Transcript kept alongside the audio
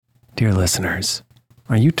Dear listeners,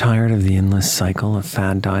 are you tired of the endless cycle of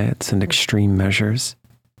fad diets and extreme measures?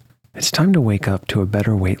 It's time to wake up to a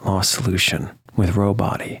better weight loss solution with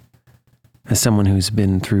Rowbody. As someone who's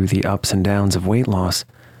been through the ups and downs of weight loss,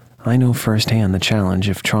 I know firsthand the challenge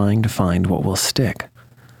of trying to find what will stick.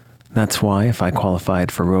 That's why if I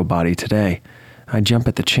qualified for Rowbody today, I'd jump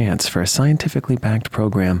at the chance for a scientifically backed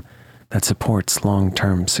program that supports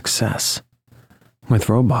long-term success. With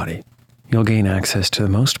Rowbody, you'll gain access to the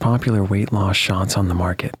most popular weight loss shots on the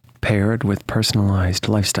market, paired with personalized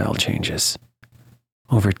lifestyle changes.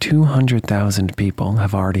 Over 200,000 people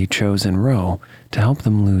have already chosen Row to help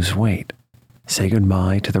them lose weight. Say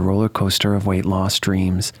goodbye to the roller coaster of weight loss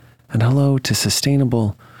dreams and hello to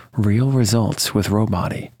sustainable, real results with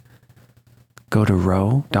Rowbody. Go to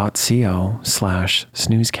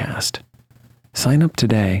row.co/snoozecast. Sign up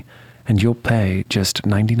today and you'll pay just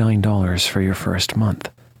 $99 for your first month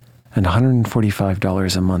and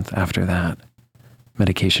 $145 a month after that.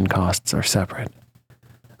 Medication costs are separate.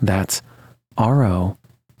 That's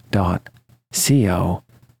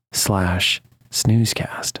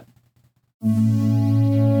ro.co/snoozecast.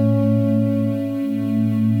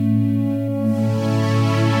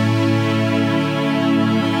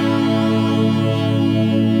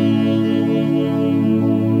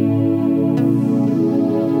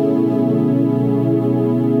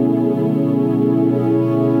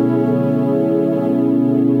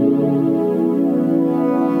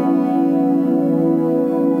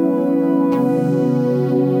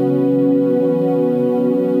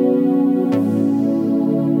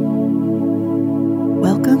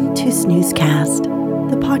 Welcome to Snoozecast,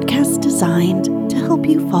 the podcast designed to help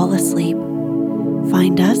you fall asleep.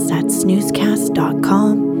 Find us at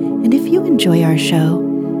snoozecast.com, and if you enjoy our show,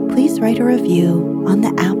 please write a review on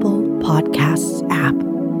the Apple Podcasts app.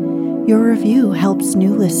 Your review helps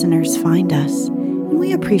new listeners find us, and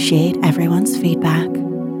we appreciate everyone's feedback.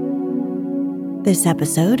 This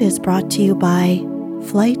episode is brought to you by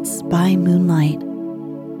Flights by Moonlight.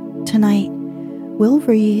 Tonight, we'll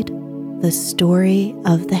read The Story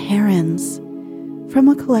of the Herons from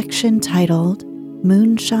a collection titled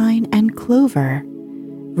Moonshine and Clover,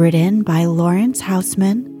 written by Lawrence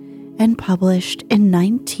Houseman and published in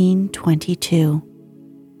 1922.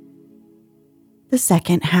 The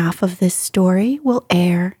second half of this story will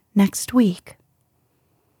air next week.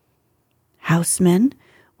 Houseman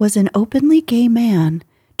was an openly gay man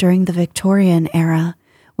during the Victorian era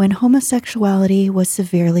when homosexuality was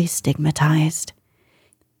severely stigmatized.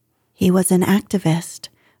 He was an activist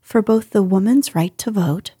for both the woman's right to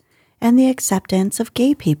vote and the acceptance of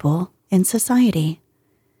gay people in society.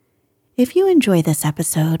 If you enjoy this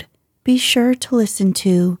episode, be sure to listen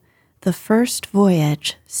to The First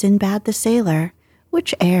Voyage, Sinbad the Sailor,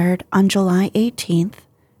 which aired on July 18th,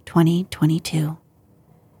 2022.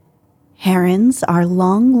 Herons are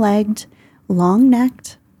long-legged,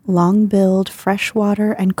 long-necked, long-billed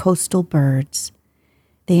freshwater and coastal birds.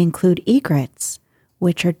 They include egrets,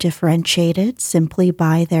 which are differentiated simply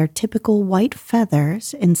by their typical white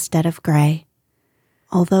feathers instead of gray.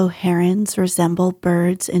 Although herons resemble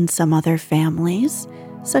birds in some other families,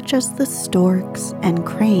 such as the storks and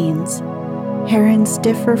cranes, herons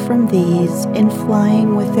differ from these in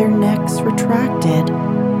flying with their necks retracted,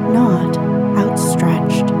 not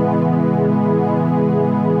outstretched.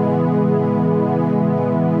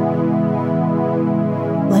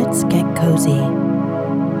 Let's get cozy.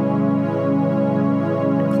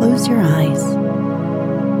 Close your eyes.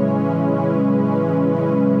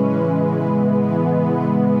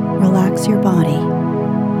 Relax your body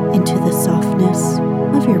into the softness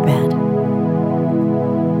of your bed.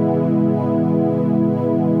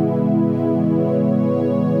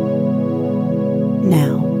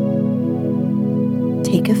 Now,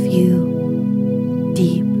 take a few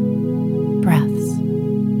deep breaths.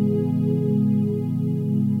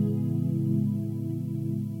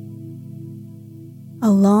 A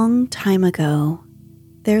long time ago,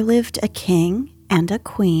 there lived a king and a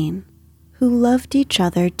queen who loved each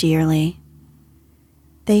other dearly.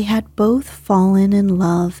 They had both fallen in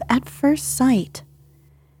love at first sight,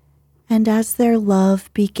 and as their love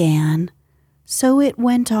began, so it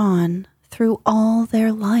went on through all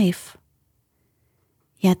their life.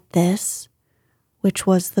 Yet this, which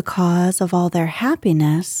was the cause of all their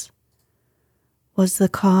happiness, was the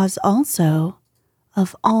cause also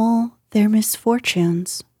of all their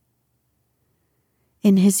misfortunes.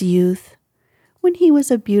 In his youth, when he was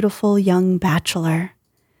a beautiful young bachelor,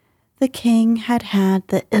 the king had had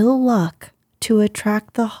the ill luck to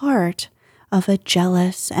attract the heart of a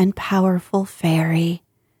jealous and powerful fairy,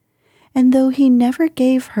 and though he never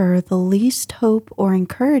gave her the least hope or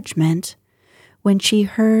encouragement, when she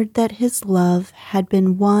heard that his love had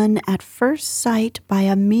been won at first sight by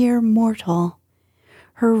a mere mortal,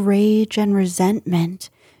 her rage and resentment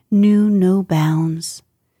knew no bounds.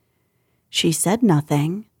 She said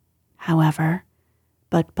nothing, however,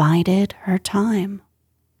 but bided her time.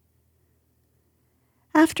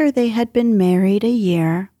 After they had been married a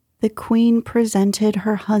year, the queen presented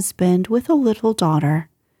her husband with a little daughter.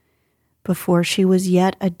 Before she was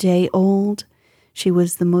yet a day old, she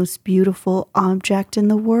was the most beautiful object in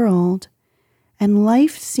the world, and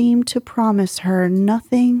life seemed to promise her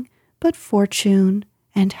nothing but fortune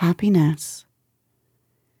and happiness.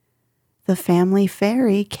 The family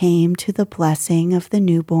fairy came to the blessing of the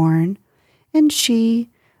newborn, and she,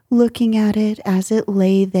 looking at it as it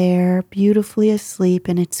lay there beautifully asleep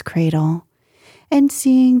in its cradle, and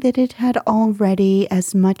seeing that it had already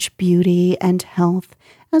as much beauty and health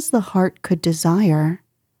as the heart could desire,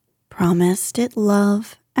 promised it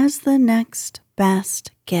love as the next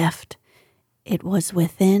best gift it was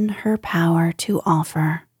within her power to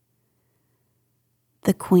offer.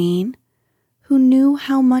 The queen, who knew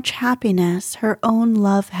how much happiness her own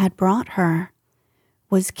love had brought her,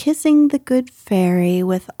 was kissing the good fairy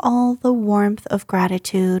with all the warmth of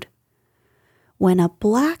gratitude, when a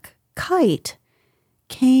black kite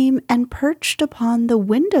came and perched upon the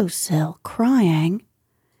window-sill, crying,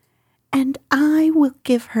 "And I will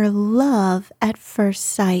give her love at first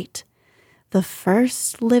sight. The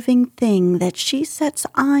first living thing that she sets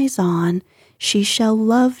eyes on, she shall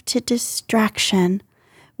love to distraction,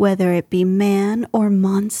 whether it be man or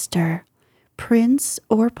monster, prince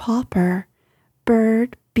or pauper,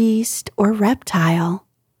 bird, beast, or reptile."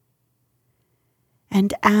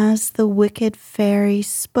 And as the wicked fairy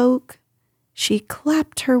spoke, she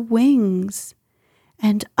clapped her wings,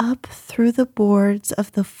 and up through the boards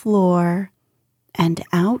of the floor, and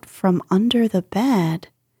out from under the bed,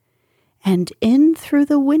 and in through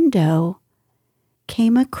the window,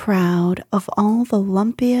 came a crowd of all the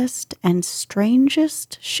lumpiest and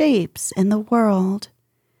strangest shapes in the world.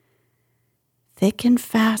 Thick and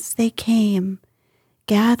fast they came,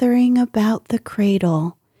 gathering about the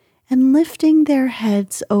cradle and lifting their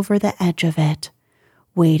heads over the edge of it,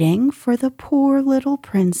 waiting for the poor little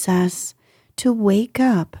princess to wake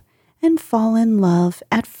up and fall in love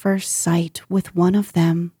at first sight with one of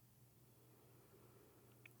them.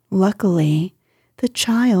 Luckily, the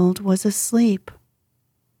child was asleep,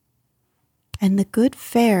 and the good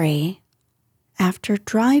fairy, after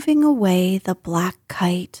driving away the black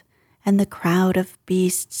kite and the crowd of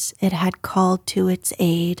beasts it had called to its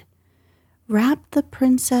aid, wrapped the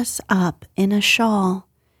princess up in a shawl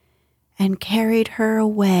and carried her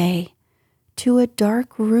away to a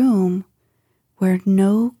dark room where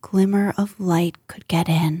no glimmer of light could get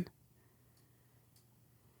in.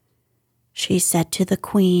 She said to the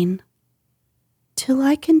queen, "Till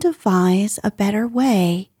I can devise a better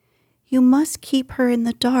way, you must keep her in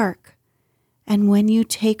the dark, and when you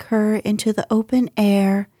take her into the open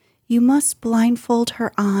air, you must blindfold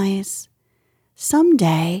her eyes. Some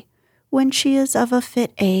day, when she is of a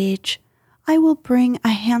fit age, I will bring a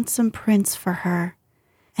handsome prince for her,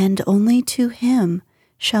 and only to him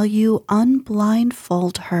shall you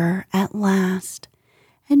unblindfold her at last,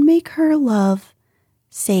 and make her love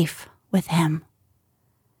safe with him."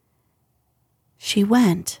 She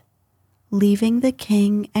went, leaving the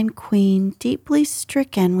king and queen deeply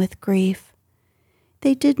stricken with grief.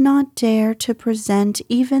 They did not dare to present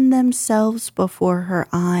even themselves before her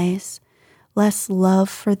eyes, lest love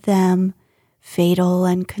for them, fatal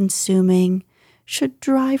and consuming, should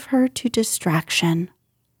drive her to distraction.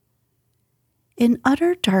 In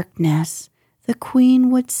utter darkness, the queen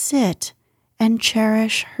would sit and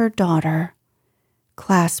cherish her daughter,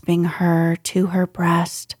 clasping her to her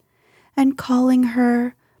breast and calling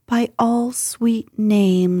her by all sweet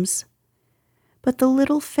names. But the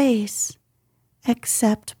little face,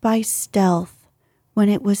 except by stealth when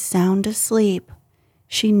it was sound asleep,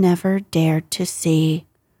 she never dared to see.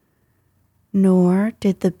 Nor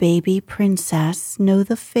did the baby princess know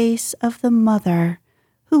the face of the mother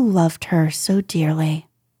who loved her so dearly.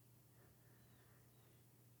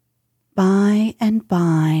 By and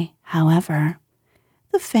by, however,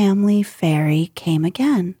 the family fairy came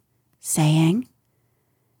again, saying,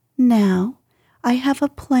 "Now I have a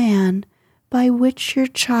plan by which your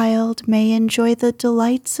child may enjoy the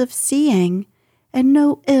delights of seeing and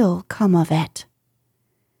no ill come of it."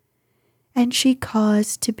 And she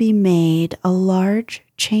caused to be made a large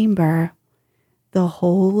chamber, the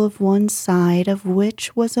whole of one side of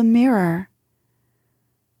which was a mirror.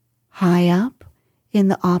 High up in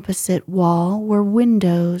the opposite wall were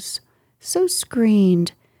windows so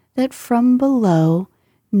screened that from below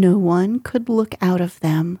No one could look out of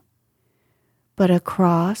them, but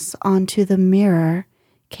across onto the mirror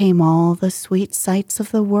came all the sweet sights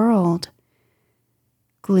of the world,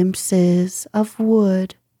 glimpses of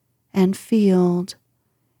wood and field,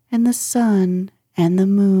 and the sun and the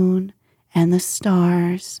moon and the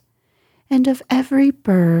stars, and of every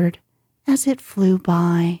bird as it flew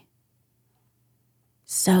by.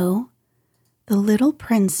 So the little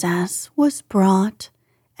princess was brought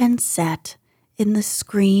and set in the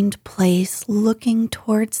screened place looking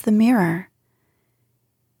towards the mirror,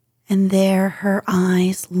 and there her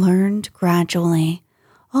eyes learned gradually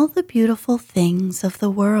all the beautiful things of the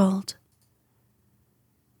world.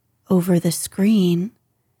 Over the screen,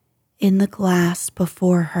 in the glass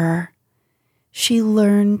before her, she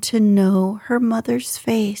learned to know her mother's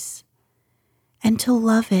face and to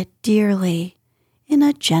love it dearly in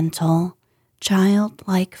a gentle,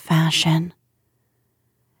 childlike fashion.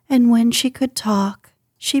 And when she could talk,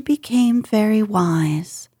 she became very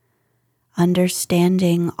wise,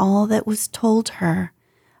 understanding all that was told her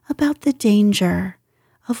about the danger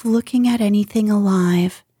of looking at anything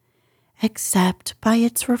alive except by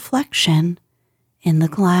its reflection in the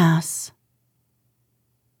glass.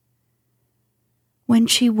 When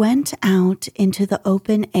she went out into the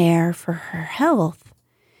open air for her health,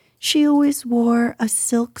 she always wore a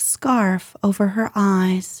silk scarf over her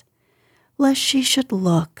eyes, lest she should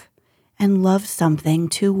look and love something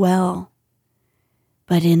too well.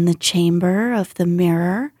 But in the chamber of the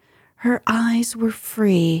mirror, her eyes were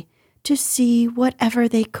free to see whatever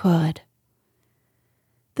they could.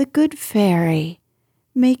 The good fairy,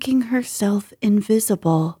 making herself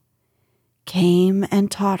invisible, came and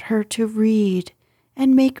taught her to read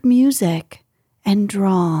and make music and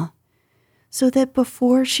draw, so that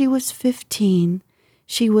before she was 15,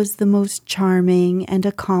 she was the most charming and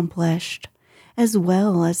accomplished, as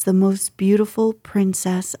well as the most beautiful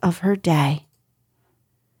princess of her day.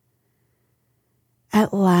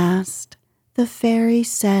 At last, the fairy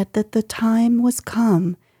said that the time was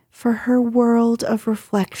come for her world of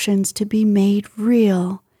reflections to be made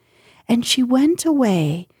real, and she went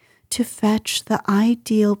away to fetch the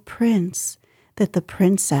ideal prince, that the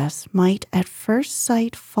princess might at first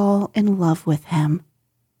sight fall in love with him.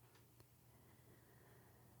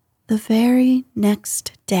 The very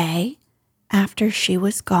next day after she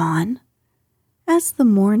was gone, as the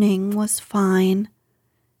morning was fine,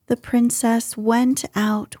 the princess went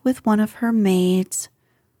out with one of her maids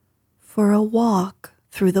for a walk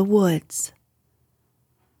through the woods.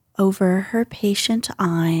 Over her patient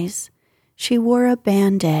eyes, she wore a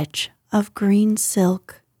bandage of green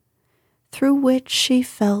silk, through which she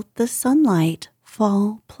felt the sunlight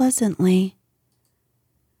fall pleasantly.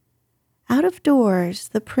 Out of doors,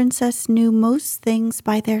 the princess knew most things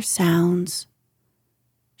by their sounds.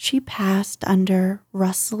 She passed under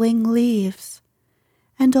rustling leaves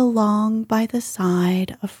and along by the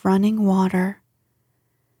side of running water,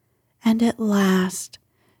 and at last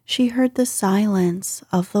she heard the silence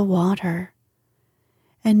of the water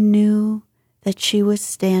and knew that she was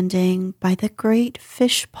standing by the great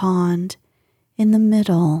fish pond in the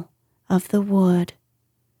middle of the wood.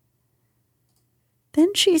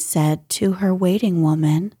 Then she said to her waiting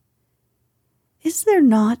woman, "Is there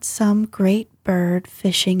not some great bird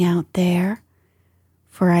fishing out there?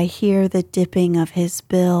 For I hear the dipping of his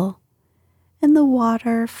bill and the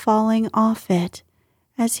water falling off it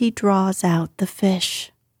as he draws out the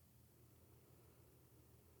fish."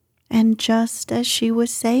 And just as she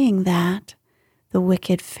was saying that, the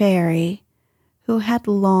wicked fairy, who had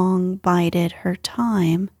long bided her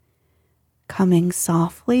time, coming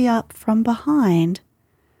softly up from behind,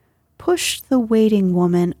 pushed the waiting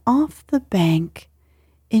woman off the bank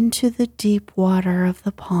into the deep water of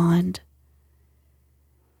the pond.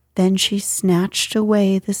 Then she snatched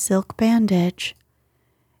away the silk bandage,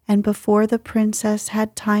 and before the princess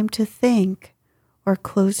had time to think or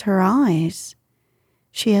close her eyes,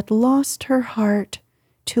 she had lost her heart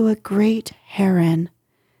to a great heron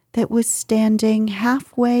that was standing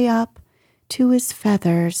halfway up to his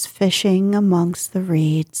feathers fishing amongst the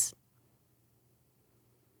reeds.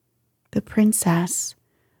 The princess,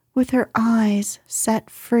 with her eyes set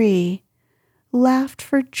free, laughed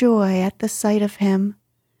for joy at the sight of him.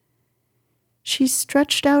 She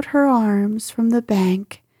stretched out her arms from the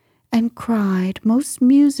bank and cried most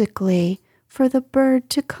musically for the bird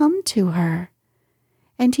to come to her,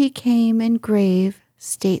 and he came in grave,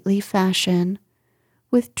 stately fashion,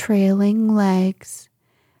 with trailing legs,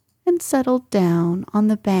 and settled down on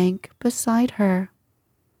the bank beside her.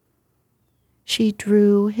 She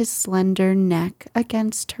drew his slender neck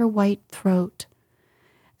against her white throat,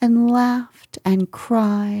 and laughed and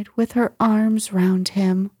cried with her arms round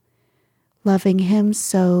him, loving him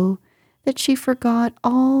so that she forgot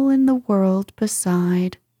all in the world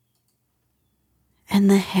beside. And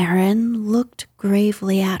the heron looked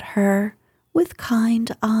gravely at her with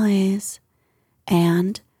kind eyes,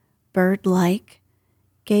 and, bird-like,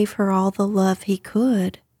 gave her all the love he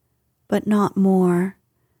could, but not more.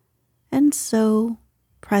 And so,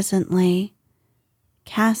 presently,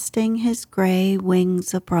 casting his grey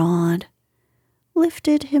wings abroad,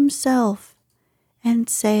 lifted himself and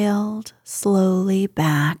sailed slowly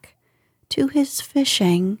back to his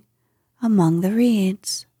fishing among the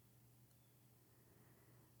reeds.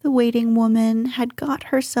 The waiting woman had got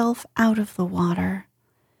herself out of the water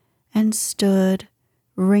and stood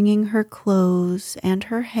wringing her clothes and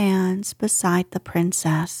her hands beside the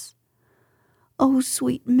princess. "Oh,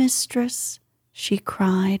 sweet mistress," she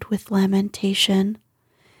cried with lamentation,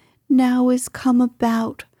 "now is come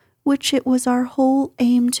about which it was our whole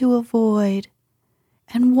aim to avoid.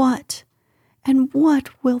 And what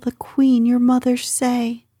will the queen your mother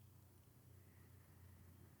say?"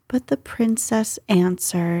 But the princess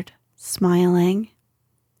answered, smiling,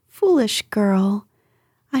 "Foolish girl,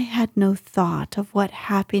 I had no thought of what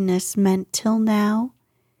happiness meant till now.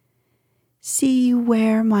 See you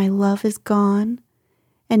where my love is gone,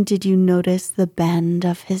 and did you notice the bend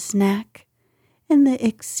of his neck, and the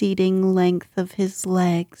exceeding length of his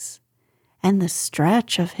legs, and the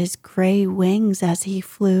stretch of his grey wings as he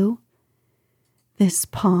flew? This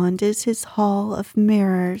pond is his hall of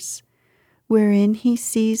mirrors, wherein he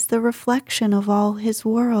sees the reflection of all his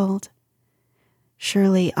world.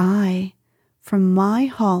 Surely I, from my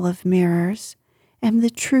hall of mirrors, am the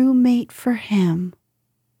true mate for him."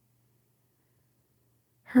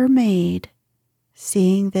 Her maid,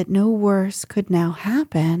 seeing that no worse could now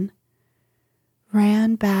happen,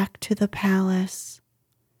 ran back to the palace.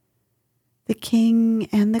 The king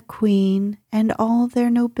and the queen and all their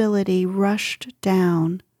nobility rushed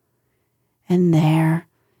down, and there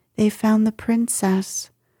they found the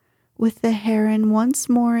princess with the heron once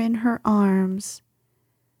more in her arms,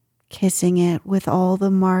 kissing it with all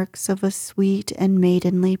the marks of a sweet and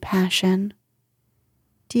maidenly passion.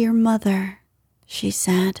 "Dear mother," she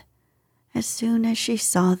said, as soon as she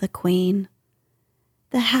saw the queen,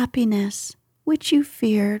 "the happiness which you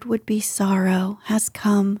feared would be sorrow has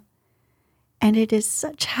come, and it is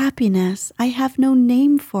such happiness I have no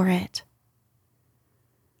name for it."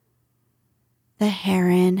 The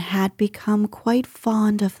heron had become quite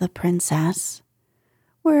fond of the princess.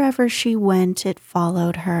 Wherever she went, it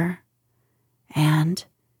followed her, and,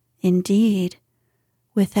 indeed,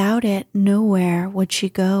 without it nowhere would she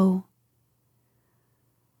go.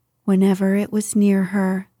 Whenever it was near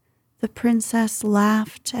her, the princess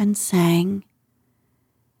laughed and sang,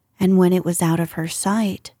 and when it was out of her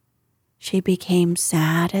sight, she became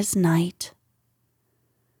sad as night.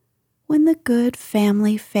 When the good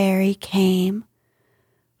family fairy came,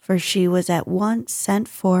 for she was at once sent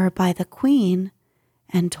for by the queen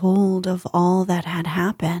and told of all that had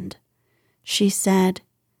happened, she said,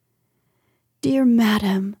 "Dear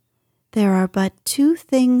madam, there are but two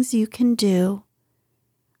things you can do.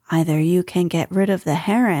 Either you can get rid of the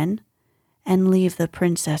heron and leave the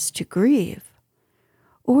princess to grieve,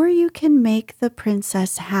 or you can make the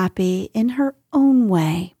princess happy in her own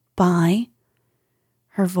way by—"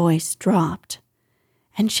 Her voice dropped,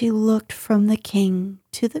 and she looked from the king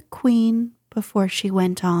to the queen before she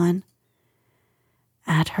went on.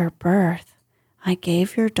 "At her birth, I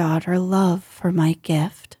gave your daughter love for my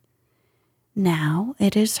gift. Now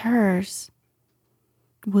it is hers.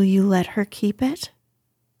 Will you let her keep it?"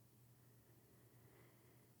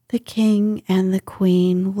 The king and the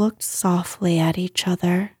queen looked softly at each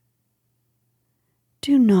other.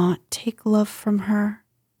 "Do not take love from her,"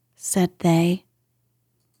 said they.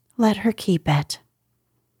 "Let her keep it."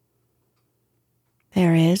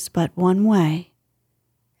 "There is but one way,"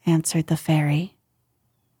 answered the fairy.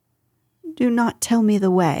 "Do not tell me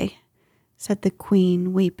the way," said the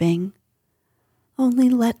queen, weeping. "Only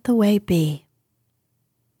let the way be."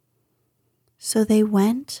 So they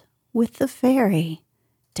went with the fairy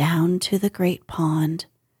down to the great pond,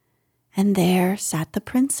 and there sat the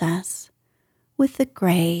princess with the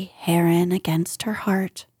grey heron against her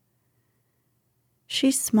heart. She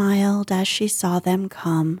smiled as she saw them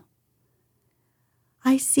come.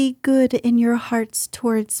 "I see good in your hearts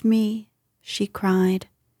towards me," she cried.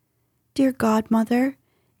 "Dear godmother,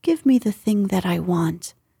 give me the thing that I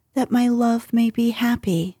want, that my love may be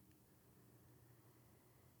happy."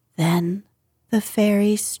 Then the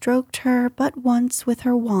fairy stroked her but once with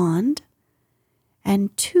her wand,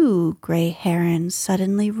 and two grey herons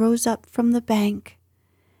suddenly rose up from the bank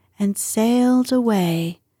and sailed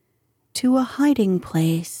away to a hiding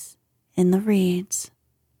place in the reeds.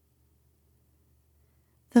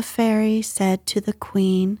 The fairy said to the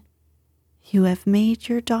queen, "You have made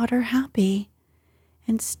your daughter happy,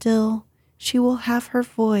 and still she will have her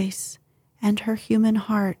voice and her human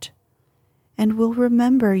heart, and will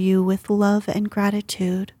remember you with love and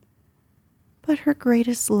gratitude. But her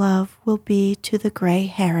greatest love will be to the gray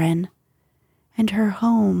heron and her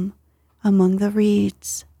home among the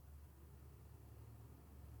reeds."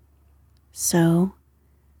 So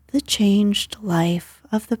the changed life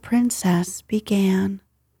of the princess began.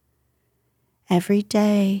 Every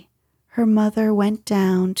day her mother went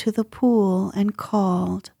down to the pool and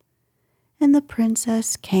called, and the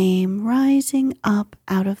princess came rising up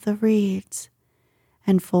out of the reeds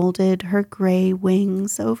and folded her gray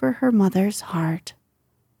wings over her mother's heart.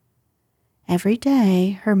 Every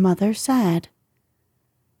day her mother said,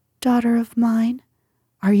 "Daughter of mine,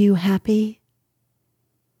 are you happy?"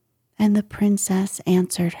 And the princess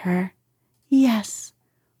answered her, "Yes,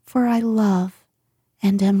 for I love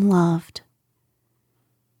and am loved."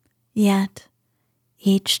 Yet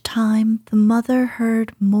each time the mother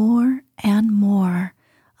heard more and more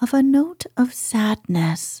of a note of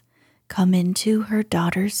sadness come into her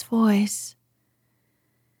daughter's voice.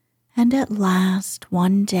 And at last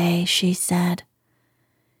one day she said,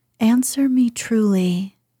 "Answer me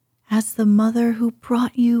truly, as the mother who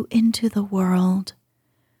brought you into the world,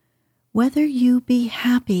 whether you be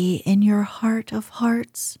happy in your heart of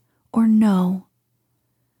hearts or no."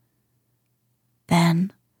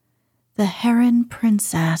 Then the heron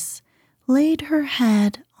princess laid her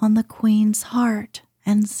head on the queen's heart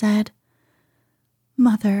and said,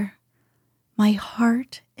 "Mother, my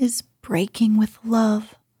heart is breaking with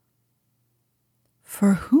love."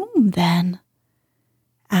 "For whom, then?"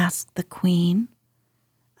 asked the queen,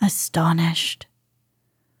 astonished.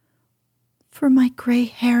 "For my gray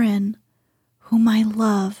heron, whom I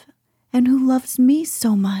love and who loves me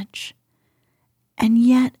so much. And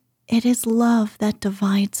yet it is love that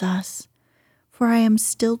divides us, for I am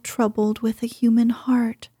still troubled with a human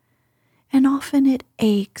heart, and often it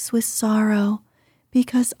aches with sorrow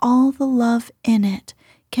because all the love in it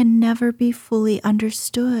can never be fully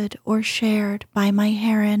understood or shared by my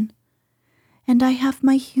heron. And I have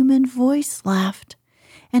my human voice left,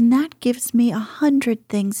 and that gives me 100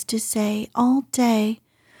 things to say all day,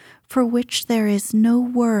 for which there is no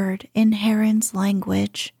word in heron's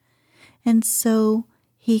language, and so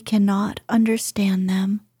he cannot understand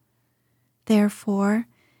them. Therefore,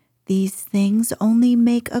 these things only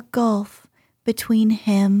make a gulf between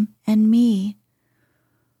him and me.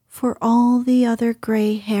 For all the other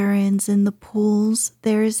gray herons in the pools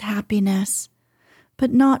there is happiness,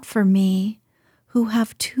 but not for me, who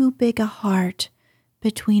have too big a heart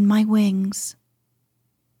between my wings."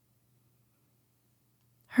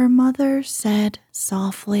 Her mother said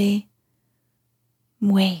softly,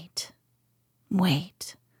 "Wait,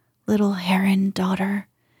 wait, little heron daughter,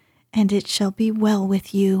 and it shall be well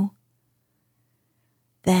with you."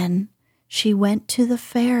 Then she went to the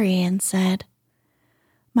fairy and said,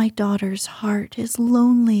 "My daughter's heart is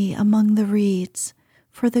lonely among the reeds,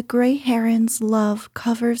 for the gray heron's love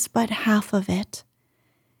covers but half of it.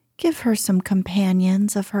 Give her some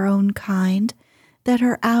companions of her own kind, that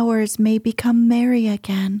her hours may become merry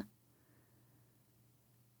again."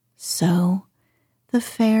 So the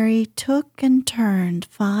fairy took and turned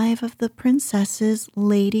 5 of the princess's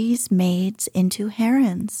ladies' maids into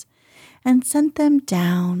herons and sent them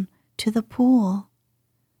down to the pool.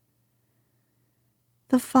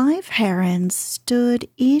 The 5 herons stood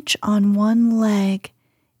each on one leg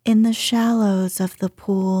in the shallows of the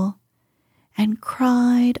pool and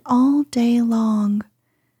cried all day long,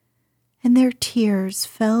 and their tears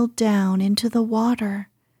fell down into the water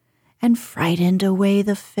and frightened away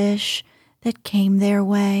the fish that came their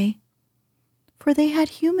way, for they had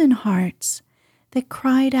human hearts that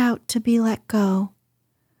cried out to be let go.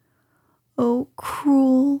 "Oh,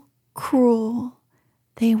 cruel, cruel,"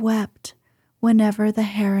 they wept whenever the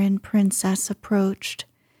heron princess approached.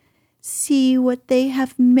 "See what they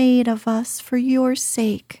have made of us for your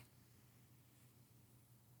sake."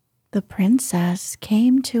 The princess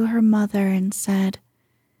came to her mother and said,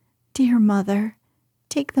 "Dear mother,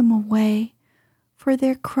 take them away, for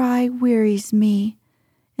their cry wearies me,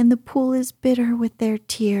 and the pool is bitter with their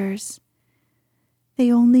tears.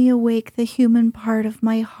 They only awake the human part of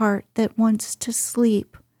my heart that wants to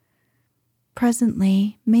sleep.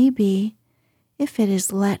 Presently, maybe, if it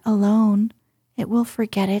is let alone, it will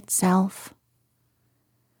forget itself."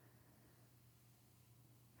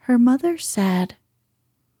 Her mother said,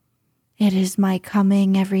 It is my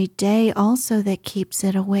coming every day also that keeps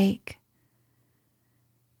it awake."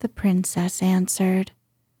 The princess answered,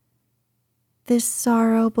 "This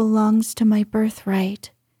sorrow belongs to my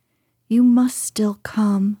birthright. You must still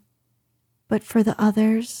come, but for the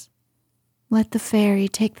others, let the fairy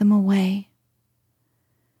take them away."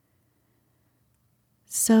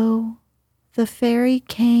 So the fairy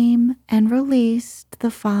came and released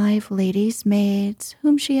the 5 ladies' maids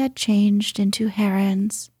whom she had changed into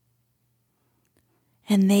herons.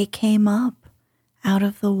 And they came up out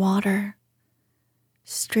of the water,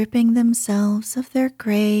 stripping themselves of their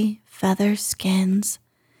gray feather skins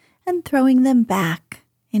and throwing them back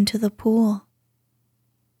into the pool.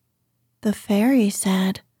 The fairy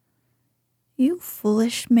said, "You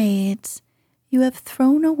foolish maids, you have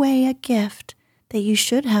thrown away a gift that you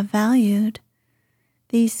should have valued.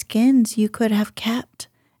 These skins you could have kept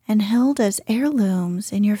and held as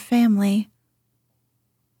heirlooms in your family."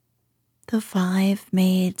 The 5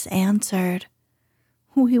 maids answered,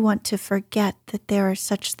 "We want to forget that there are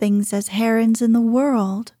such things as herons in the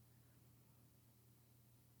world."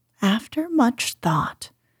 After much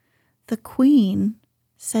thought, the queen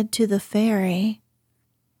said to the fairy,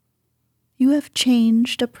 "You have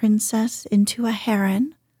changed a princess into a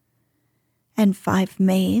heron, and 5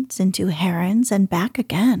 maids into herons and back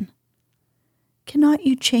again. Cannot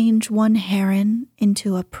you change one heron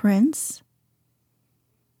into a prince?"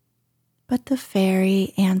 But the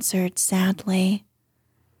fairy answered sadly,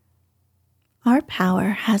 "Our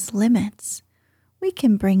power has limits. We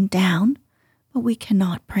can bring down, but we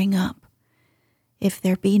cannot bring up, if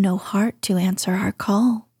there be no heart to answer our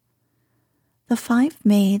call. The 5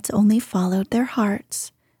 maids only followed their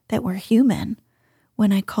hearts that were human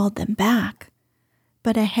when I called them back,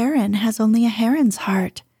 but a heron has only a heron's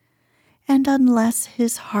heart, and unless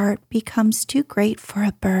his heart becomes too great for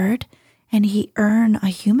a bird and he earn a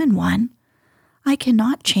human one, I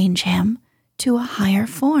cannot change him to a higher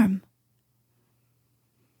form."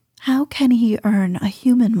 "How can he earn a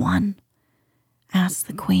human one?" asked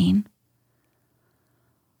the queen.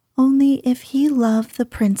 "Only if he love the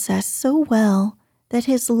princess so well that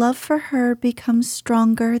his love for her becomes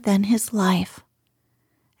stronger than his life,"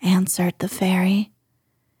 answered the fairy.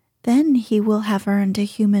 "Then he will have earned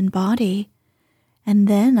a human body, and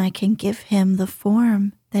then I can give him the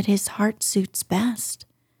form that his heart suits best.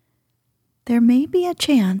 There may be a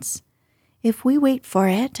chance, if we wait for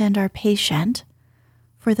it and are patient,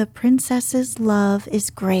 for the princess's love is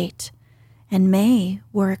great and may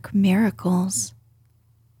work miracles."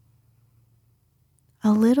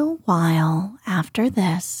 A little while after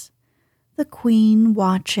this, the queen,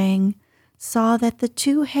 watching, saw that the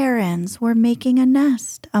 2 herons were making a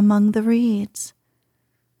nest among the reeds.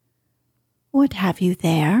 "What have you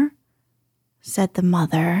there?" said the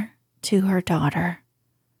mother to her daughter.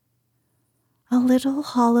 "A little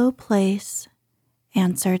hollow place,"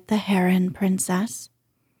 answered the heron princess,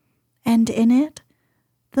 "and in it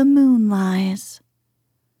the moon lies."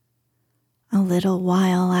 A little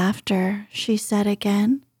while after, she said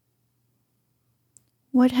again,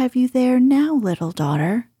 "What have you there now, little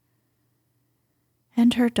daughter?"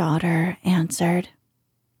 And her daughter answered,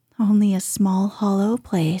 "Only a small hollow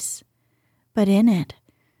place, but in it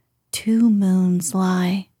 2 moons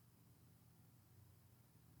lie."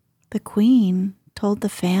 The queen told the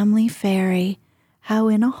family fairy how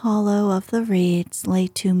in a hollow of the reeds lay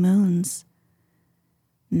 2 moons.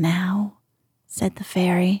 "Now," said the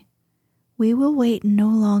fairy, "we will wait no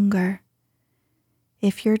longer.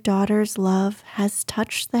 If your daughter's love has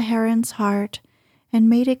touched the heron's heart and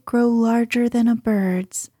made it grow larger than a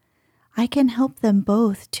bird's, I can help them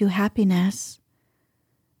both to happiness.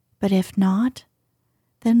 But if not,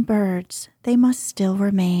 then birds they must still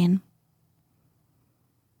remain."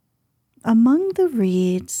 Among the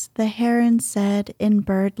reeds, the heron said in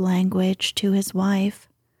bird language to his wife,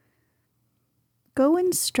 "Go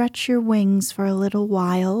and stretch your wings for a little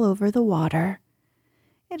while over the water.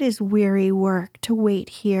 It is weary work to wait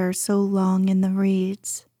here so long in the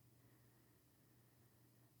reeds."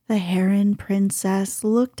 The heron princess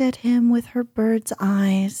looked at him with her bird's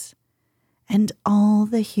eyes, and all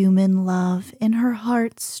the human love in her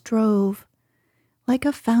heart strove, like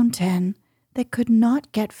a fountain that could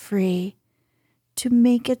not get free, to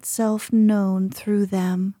make itself known through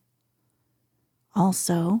them.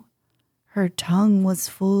 Also, her tongue was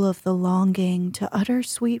full of the longing to utter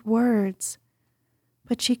sweet words,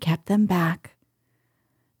 but she kept them back,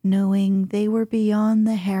 knowing they were beyond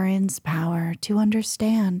the heron's power to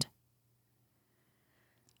understand.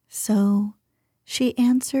 So she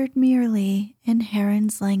answered merely in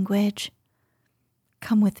heron's language,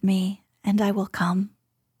 "Come with me, and I will come."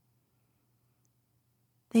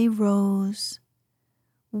 They rose,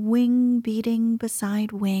 wing beating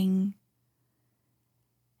beside wing,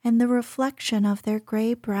 and the reflection of their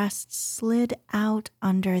gray breasts slid out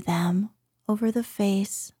under them over the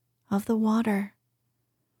face of the water.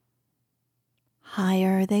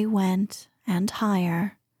 Higher they went and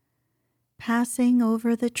higher, passing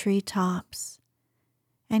over the treetops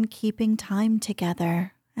and keeping time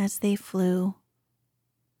together as they flew.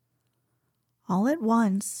 All at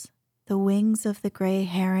once, the wings of the gray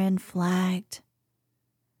heron flagged,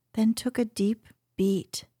 then took a deep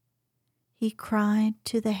beat. He cried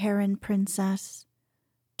to the heron princess,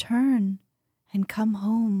 "Turn and come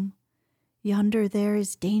home. Yonder there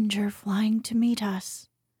is danger flying to meet us."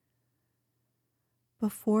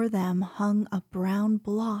 Before them hung a brown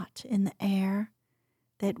blot in the air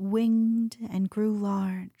that winged and grew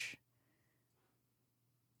large.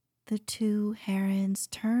 The two herons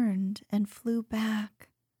turned and flew back.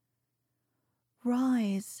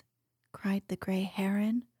 "Rise," cried the gray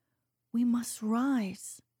heron, "we must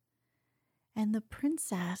rise." And the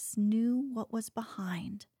princess knew what was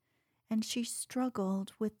behind, and she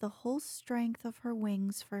struggled with the whole strength of her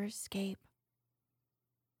wings for escape.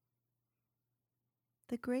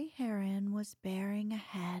 The gray heron was bearing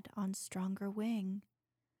ahead on stronger wing.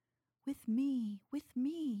 With me,"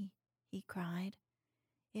 he cried.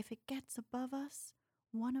 "If it gets above us,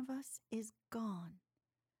 one of us is gone."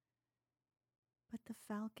 But the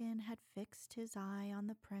falcon had fixed his eye on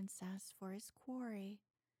the princess for his quarry,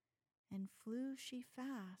 and flew she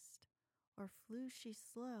fast or flew she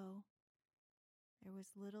slow, there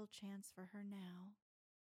was little chance for her now.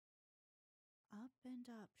 Up and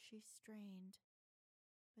up she strained,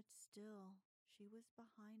 but still she was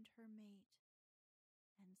behind her mate,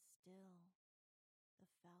 and still the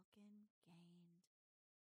falcon